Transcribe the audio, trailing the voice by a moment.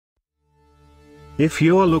If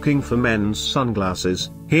you're looking for men's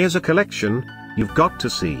sunglasses, here's a collection you've got to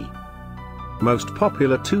see. Most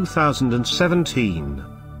popular 2017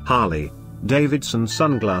 Harley-Davidson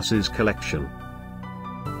Sunglasses Collection.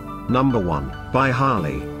 Number 1, by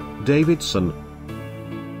Harley-Davidson.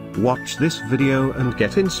 Watch this video and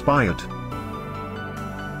get inspired.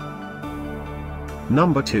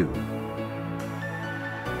 Number 2.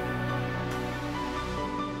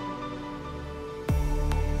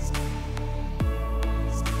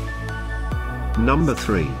 Number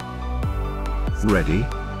 3. Ready?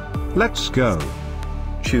 Let's go.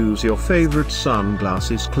 Choose your favorite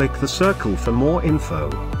sunglasses, click the circle for more info.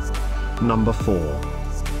 Number 4.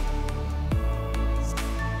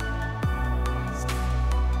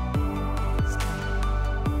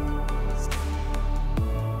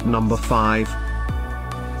 Number 5.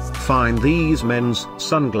 Find these men's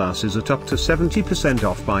sunglasses at up to 70%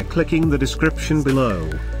 off by clicking the description below.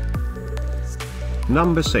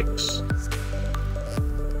 Number 6.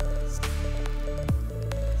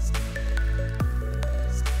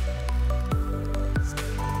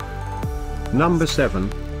 Number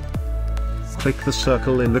 7. Click the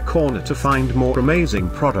circle in the corner to find more amazing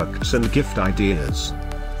products and gift ideas.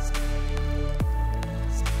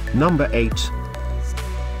 Number 8.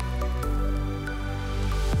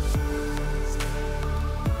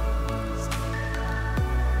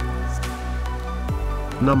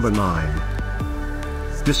 Number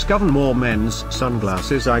 9. Discover more men's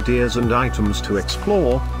sunglasses ideas and items to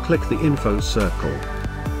explore, click the info circle.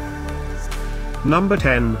 Number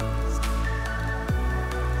 10.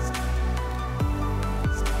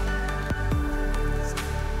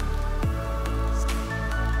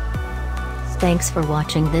 Thanks for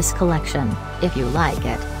watching this collection. If you like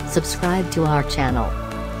it, subscribe to our channel.